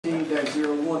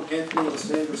2018-01, Anthony and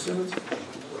Sandra Simmons.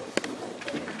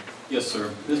 Yes,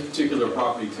 sir. This particular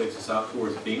property takes us out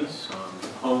towards Bemiss, a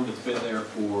home that's been there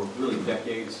for really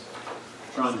decades,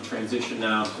 trying to transition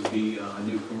now to be a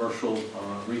new commercial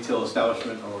retail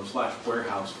establishment or /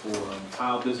 warehouse for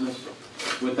tile business.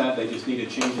 With that, they just need a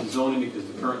change in zoning because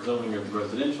the current zoning is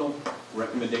residential,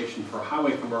 recommendation for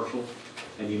highway commercial,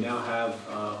 and you now have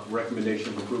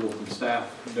recommendation of approval from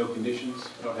staff, no conditions.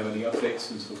 I don't have any updates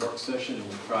since the work session, and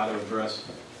we'll try to address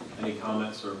any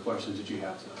comments or questions that you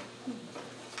have tonight.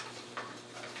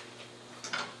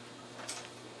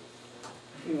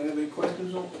 Anyone have any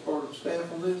questions for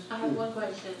staff on this? I have one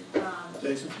question.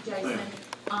 Jason?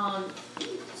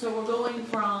 So we're going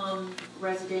from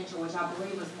residential, which I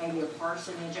believe was maybe a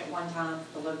parsonage at one time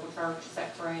for the local church, is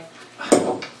that correct?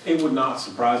 It would not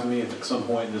surprise me if at some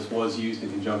point this was used in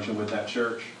conjunction with that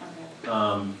church.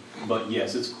 Okay. But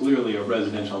yes, it's clearly a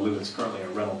residential. I believe it's currently a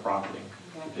rental property.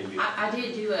 Okay. I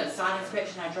did do a site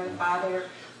inspection. I drove by there.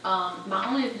 My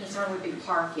only concern would be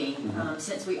parking,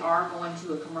 since we are going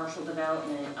to a commercial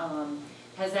development.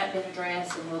 Has that been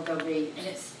addressed, and will there be, and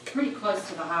it's pretty close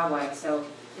to the highway, so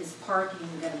is parking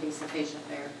going to be sufficient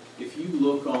there? If you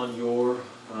look on your,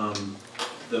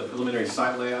 the preliminary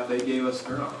site layout they gave us,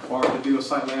 they're not required to do a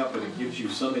site layout, but it gives you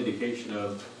some indication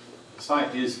of the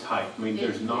site is tight. I mean,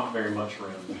 there's not very much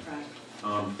room.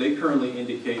 Right. They currently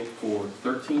indicate for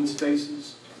 13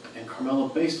 spaces. And Carmela,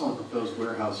 based on proposed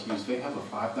warehouse use, they have a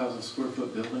 5,000 square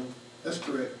foot building? That's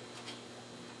correct.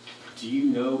 Do you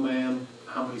know, ma'am,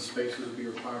 how many spaces would be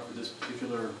required for this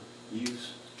particular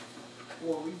use?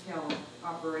 For retail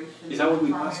operation. Is that what we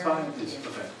classify? Yes.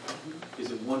 Okay.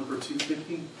 Is it 1 per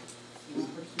 250? 1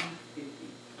 per 250.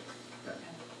 Okay.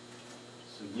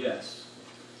 So yes,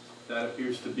 that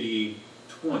appears to be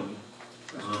 20.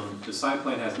 The site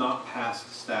plan has not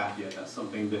passed staff yet. That's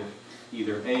something that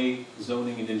either A,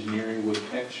 zoning and engineering would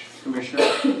catch commissioner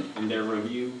in their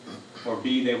review, or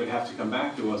B, they would have to come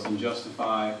back to us and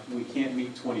justify, we can't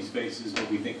meet 20 spaces, but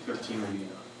we think 13 will be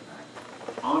enough.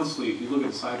 Honestly, if you look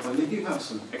at the site plan, they do have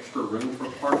some extra room for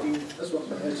parking. That's what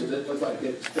I mentioned. It looks like they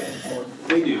expand parking.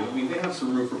 They do. I mean, they have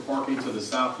some room for parking to the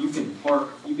south. You can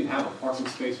have a parking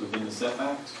space within the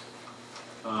setbacks.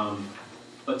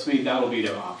 But to me, that'll be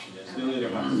their option. Is they'll either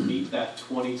have to meet that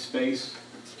 20 space,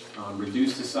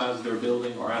 reduce the size of their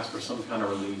building, or ask for some kind of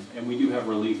relief. And we do have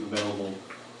relief available.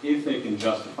 If they can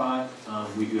justify it,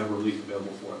 we do have relief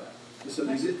available for that. So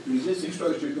the existing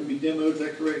structure is going to be demoed, is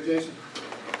that correct, Jason?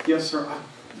 Yes, sir.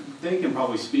 They can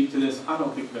probably speak to this. I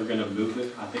don't think they're going to move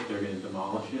it. I think they're going to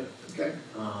demolish it. Okay.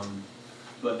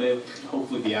 But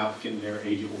hopefully the applicant and their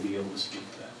agent will be able to speak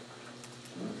to that.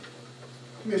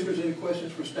 Commissioners, any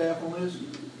questions for staff on this?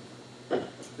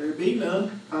 There be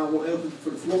none, I will open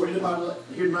for the floor. Anybody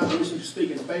here tonight wishing to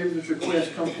speak in favor of this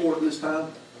request, come forward at this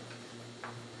time.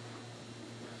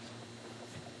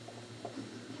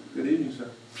 Good evening,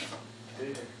 sir. Good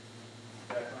evening.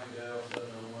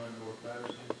 North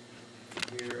Patterson,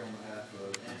 here on behalf of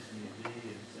Anthony D.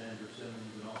 and Sandra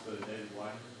Simmons and also David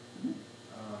White.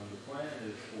 The plan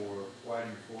is for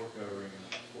Whiting floor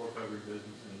covering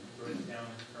business in Brooks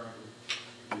County currently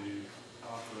to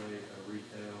operate a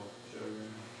retail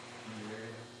showroom in the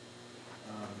area.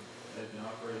 They've been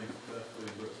operating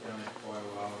successfully in Brooks County for quite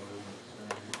a while, and they've been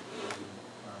expanding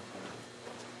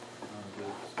to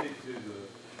speak to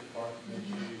the parking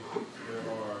issue, there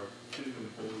are 2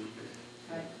 employees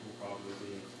that will probably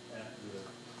be at the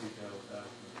retail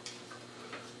establishment.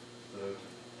 So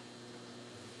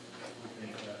we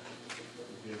think that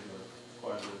will give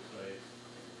quite a bit of space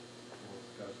for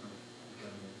customers to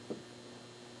come in.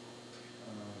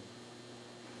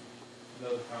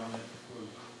 Another comment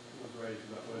was raised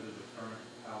about whether the current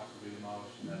house will be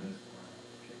demolished, and that is the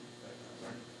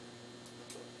plan.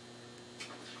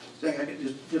 Zach, I can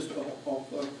just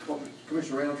off what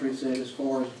Commissioner Roundtree said as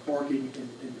far as parking and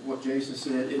what Jason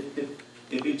said, if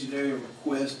engineering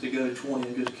requests to go to 20,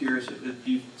 I'm just curious if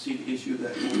you see the issue of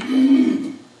that.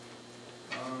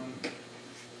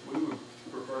 We would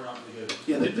prefer not to go to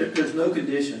 20. Yeah, there's no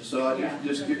conditions, so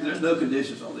there's no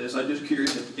conditions on this. I'm just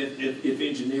curious if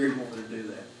engineering wanted to do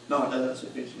that. Not us,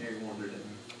 if engineering wanted to do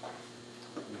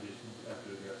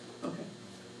that. Okay.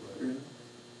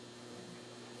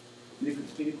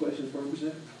 Any questions for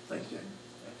Representative? Thanks, Jack.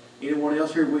 Anyone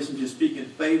else here wishing to speak in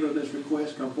favor of this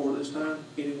request, come forward this time.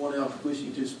 Anyone else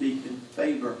wishing to speak in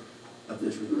favor of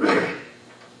this request?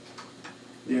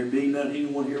 There being none,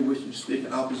 anyone here wishing to speak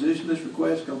in opposition to this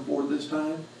request, come forward this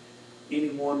time.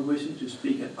 Anyone wishing to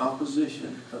speak in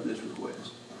opposition of this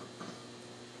request?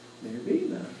 There being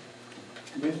none.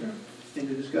 Commissioner,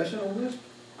 any discussion on this?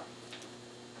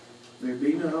 There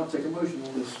being none, I'll take a motion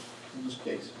on this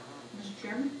case. Mr.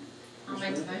 Chairman, I'll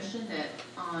make a motion that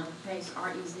on case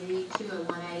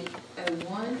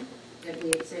REZ-2018-01, that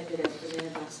we accept it as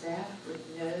presented by staff with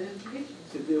no conditions.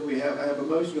 Good deal. I have a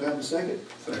motion. Do I have a second?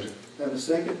 Second. Have a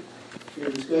second.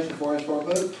 Any discussion before I ask for a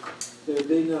vote? There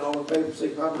being none, all in favor,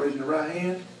 signify by raising your right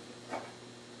hand.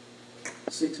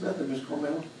 6-0, Mr.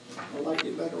 Cornell. I'd like to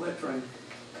get back on that train.